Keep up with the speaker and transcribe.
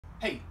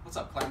Hey, what's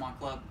up, Claremont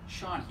Club?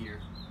 Sean here.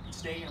 And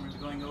today I'm going to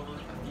be going over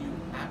a few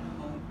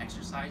at-home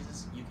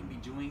exercises you can be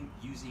doing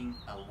using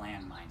a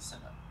landmine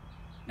setup.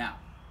 Now,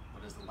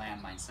 what is the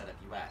landmine setup,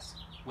 you ask?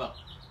 Well,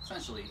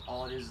 essentially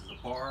all it is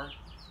a bar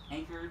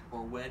anchored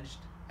or wedged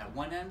at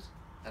one end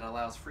that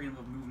allows freedom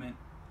of movement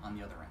on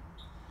the other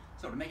end.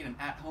 So to make it an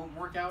at-home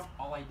workout,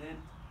 all I did,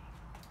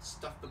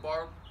 stuff the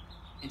bar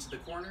into the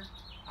corner.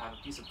 I have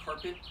a piece of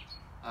carpet.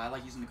 I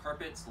like using the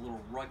carpet. It's a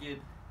little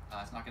rugged.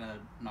 I'm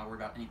not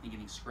worried about anything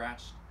getting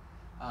scratched.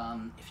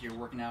 If you're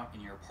working out in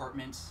your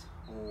apartment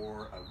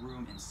or a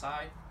room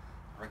inside,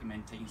 I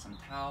recommend taking some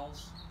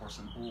towels or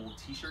some old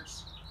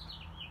t-shirts,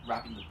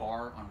 wrapping the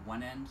bar on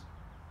one end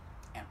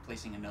and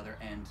placing another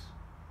end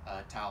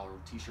towel or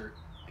t-shirt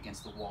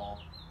against the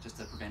wall just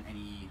to prevent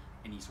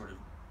any sort of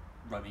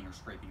rubbing or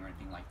scraping or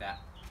anything like that.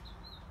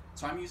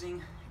 So I'm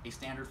using a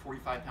standard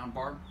 45-pound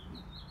bar.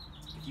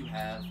 If you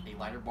have a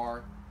lighter bar,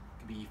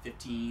 it could be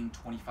 15,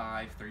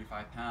 25,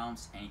 35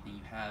 pounds, anything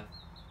you have,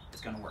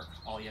 it's gonna work.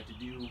 All you have to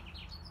do,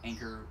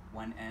 anchor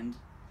one end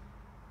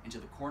into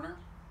the corner,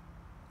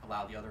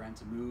 allow the other end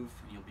to move,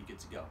 and you'll be good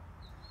to go.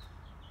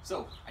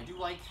 So I do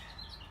like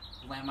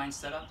the landmine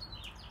setup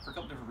for a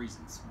couple different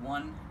reasons.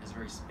 One is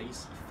very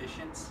space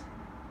efficient.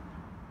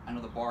 I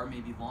know the bar may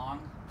be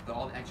long, but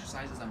all the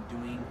exercises I'm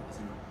doing is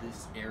in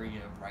this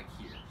area right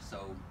here.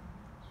 So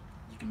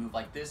you can move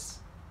like this,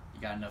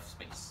 you got enough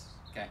space,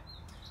 okay?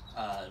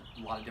 A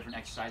lot of different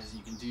exercises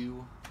you can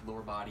do,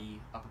 lower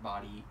body, upper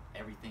body,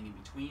 everything in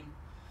between.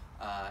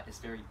 It's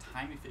very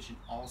time efficient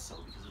also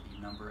because of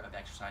the number of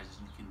exercises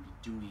you can be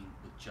doing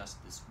with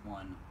just this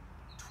one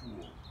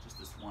tool, just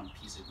this one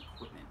piece of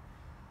equipment.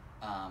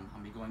 I'm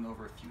going to be going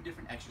over a few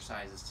different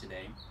exercises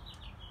today,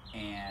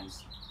 and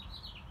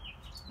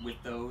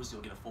with those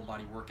you'll get a full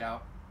body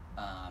workout.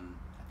 I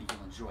think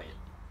you'll enjoy it.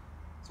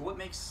 So what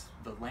makes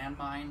the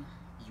landmine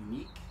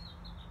unique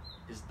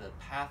is the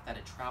path that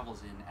it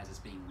travels in as it's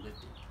being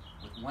lifted.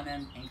 With one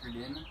end anchored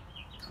in,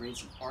 it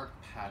creates an arc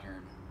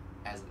pattern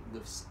as it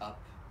lifts up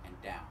and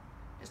down.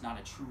 It's not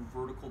a true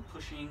vertical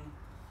pushing.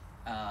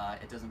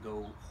 It doesn't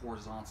go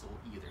horizontal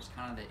either. It's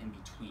kind of the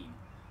in-between,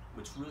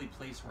 which really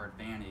plays to our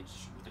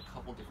advantage with a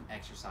couple different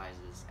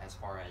exercises as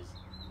far as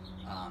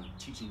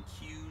teaching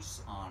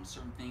cues on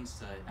certain things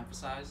to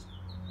emphasize,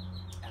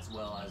 as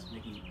well as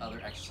making other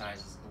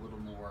exercises a little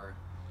more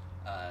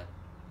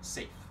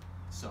safe.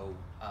 So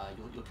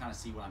you'll kind of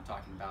see what I'm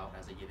talking about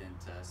as I get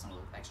into some of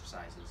the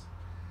exercises.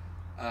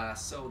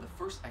 So the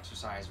first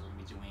exercise we're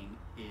going to be doing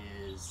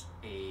is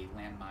a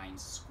landmine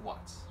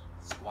squat.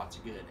 Squats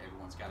are good.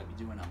 Everyone's got to be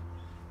doing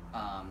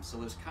them. So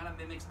this kind of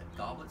mimics a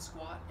goblet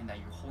squat in that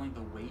you're holding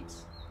the weight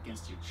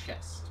against your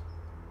chest.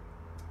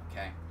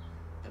 Okay.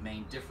 The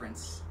main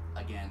difference,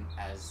 again,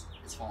 as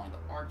it's following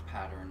the arc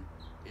pattern,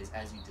 is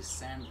as you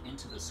descend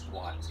into the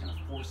squat, it's going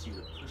to force you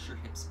to push your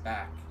hips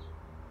back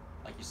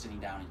like you're sitting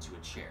down into a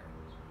chair.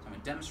 So I'm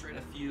going to demonstrate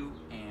a few,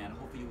 and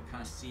hopefully you'll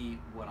kind of see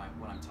what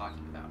I'm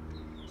talking about.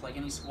 So like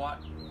any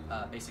squat,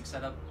 basic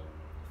setup,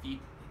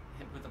 feet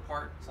hip width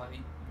apart,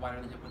 slightly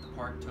wider than hip width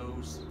apart,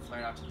 toes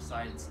flared out to the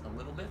sides a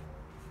little bit.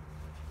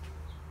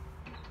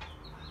 So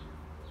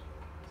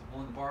I'm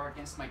holding the bar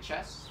against my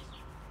chest.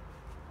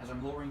 As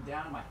I'm lowering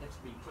down, my hips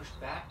are being pushed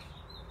back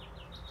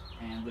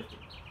and lifted.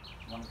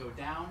 You want to go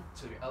down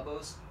till your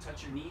elbows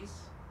touch your knees.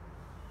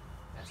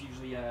 That's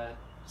usually a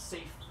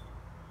safe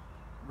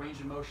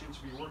range of motion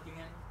to be working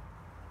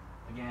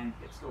in. Again,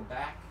 hips go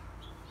back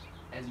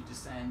as you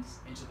descend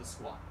into the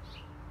squat.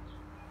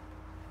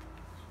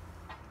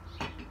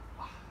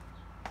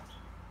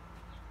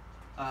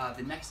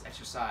 The next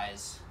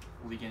exercise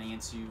we'll be getting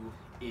into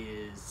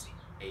is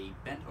a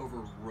bent over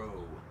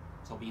row.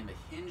 So I'll be in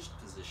the hinged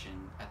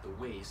position at the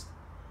waist,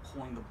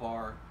 pulling the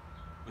bar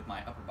with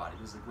my upper body.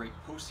 This is a great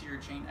posterior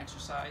chain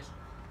exercise.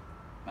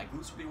 My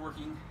glutes will be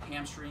working,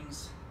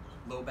 hamstrings,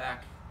 low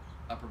back,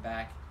 upper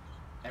back,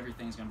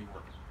 everything's gonna be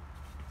working.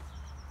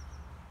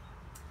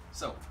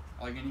 So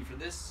all you're gonna need for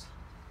this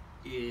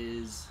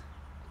is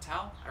a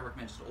towel. I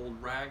recommend just an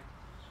old rag.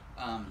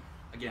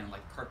 Again,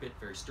 like carpet,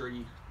 very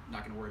sturdy,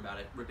 not gonna worry about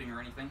it ripping or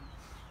anything.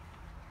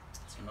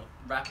 Just gonna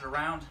wrap it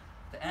around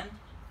the end.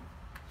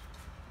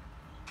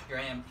 Here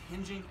I am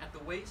hinging at the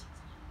waist,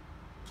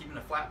 keeping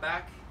a flat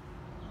back,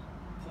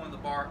 pulling the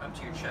bar up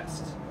to your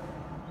chest.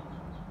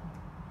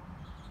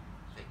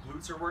 The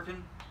glutes are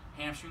working,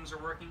 hamstrings are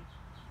working,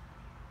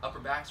 upper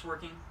back's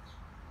working.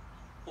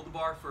 Hold the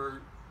bar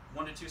for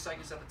 1 to 2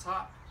 seconds at the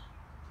top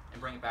and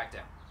bring it back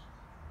down.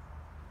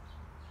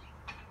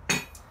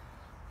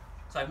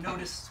 So I've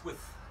noticed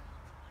with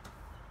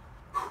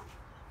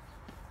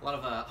a lot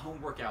of home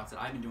workouts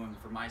that I've been doing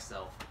for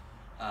myself,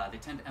 they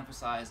tend to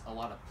emphasize a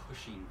lot of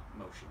pushing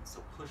motion.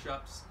 So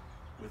push-ups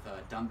with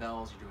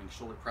dumbbells, you're doing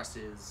shoulder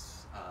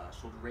presses,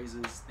 shoulder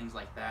raises, things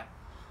like that.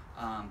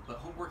 But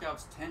home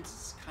workouts tend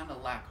to kind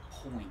of lack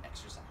pulling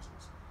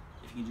exercises.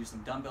 If you can do some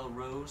dumbbell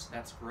rows,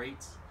 that's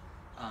great.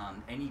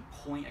 Any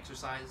pulling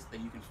exercise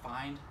that you can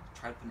find,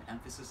 try to put an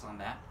emphasis on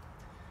that.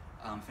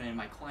 If any of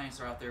my clients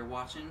are out there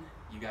watching,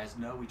 you guys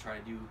know we try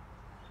to do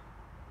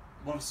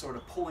one sort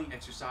of pulling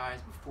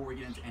exercise before we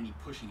get into any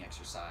pushing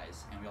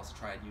exercise, and we also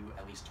try to do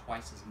at least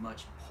twice as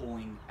much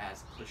pulling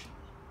as pushing.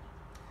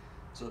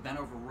 So the bent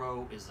over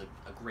row is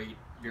a great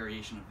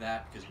variation of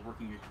that because you're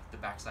working the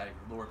backside of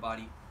your lower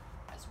body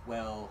as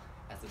well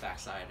as the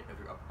backside of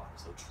your upper body.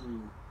 So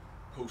true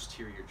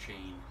posterior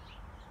chain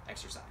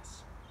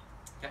exercise.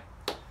 Okay.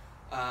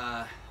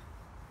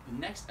 The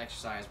next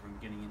exercise we're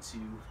getting into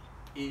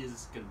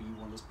is going to be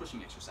one of those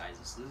pushing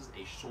exercises. So this is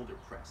a shoulder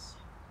press.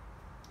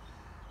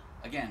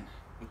 Again,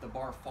 with the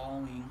bar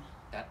following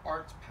that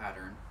arced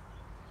pattern,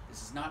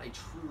 this is not a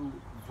true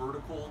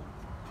vertical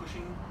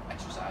pushing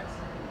exercise.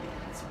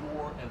 It's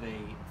more of a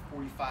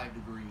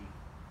 45-degree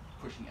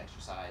pushing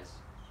exercise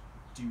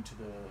due to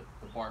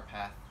the bar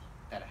path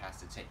that it has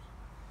to take.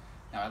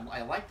 Now,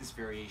 I like this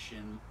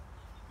variation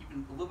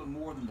even a little bit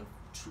more than the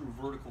true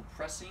vertical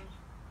pressing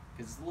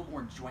because it's a little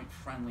more joint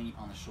friendly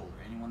on the shoulder.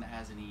 Anyone that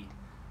has any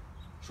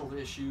shoulder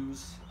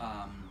issues,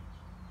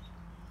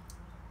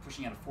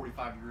 pushing at a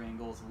 45-degree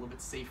angle is a little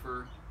bit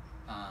safer,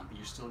 but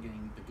you're still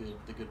getting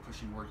the good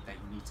pushing work that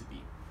you need to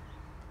be.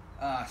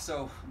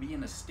 So be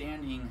in the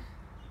standing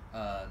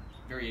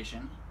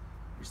variation,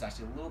 which is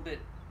actually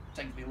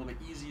technically a little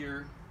bit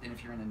easier than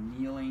if you're in a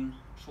kneeling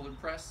shoulder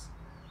press,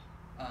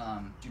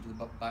 due to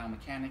the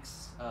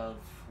biomechanics of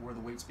where the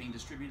weight's being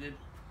distributed.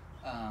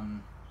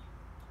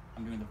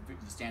 I'm doing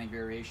the standing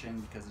variation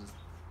because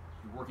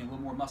you're working a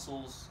little more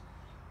muscles,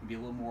 you'll be a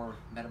little more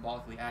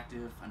metabolically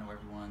active. I know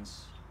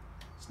everyone's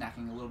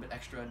snacking a little bit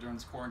extra during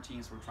this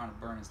quarantine, so we're trying to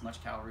burn as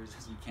much calories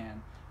as we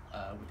can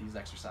with these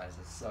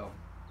exercises. So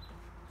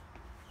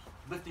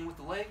lifting with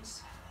the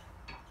legs,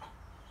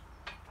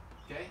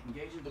 okay,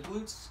 engaging the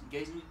glutes,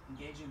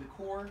 engaging the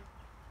core,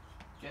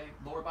 okay,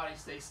 lower body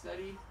stays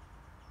steady,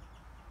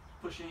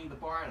 pushing the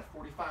bar at a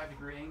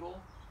 45-degree angle.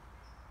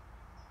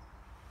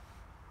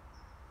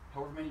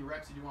 However many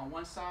reps you do on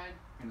one side,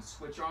 you're going to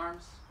switch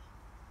arms,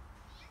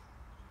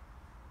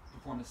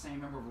 perform the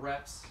same number of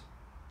reps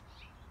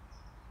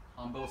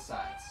on both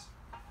sides.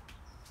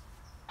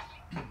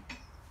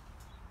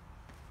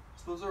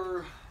 So those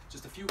are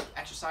just a few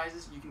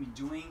exercises you can be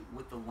doing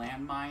with the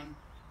landmine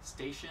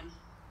station.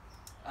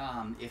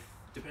 If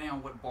depending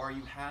on what bar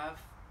you have,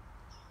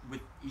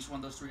 with each one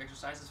of those 3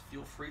 exercises,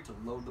 feel free to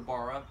load the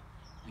bar up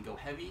and go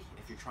heavy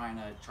if you're trying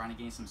to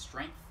gain some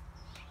strength,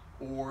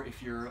 or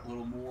if you're a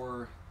little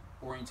more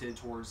oriented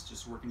towards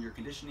just working your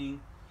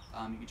conditioning,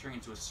 you can turn it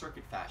into a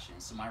circuit fashion.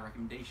 So my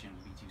recommendation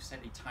would be to set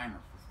a timer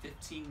for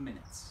 15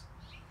 minutes.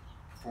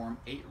 Perform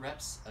 8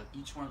 reps of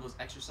each one of those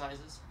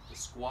exercises, the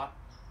squat,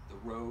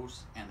 the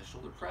rows, and the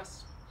shoulder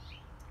press.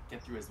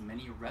 Get through as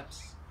many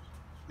reps,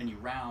 many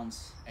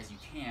rounds as you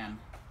can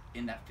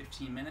in that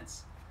 15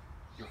 minutes.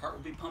 Your heart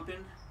will be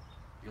pumping,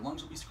 your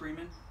lungs will be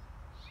screaming.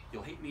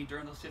 You'll hate me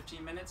during those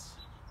 15 minutes,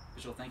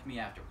 but you'll thank me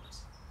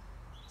afterwards.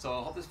 So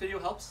I hope this video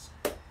helps.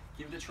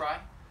 Give it a try.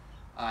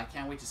 I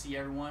can't wait to see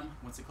everyone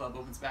once the club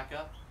opens back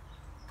up.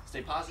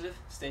 Stay positive,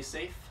 stay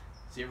safe.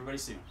 See everybody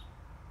soon.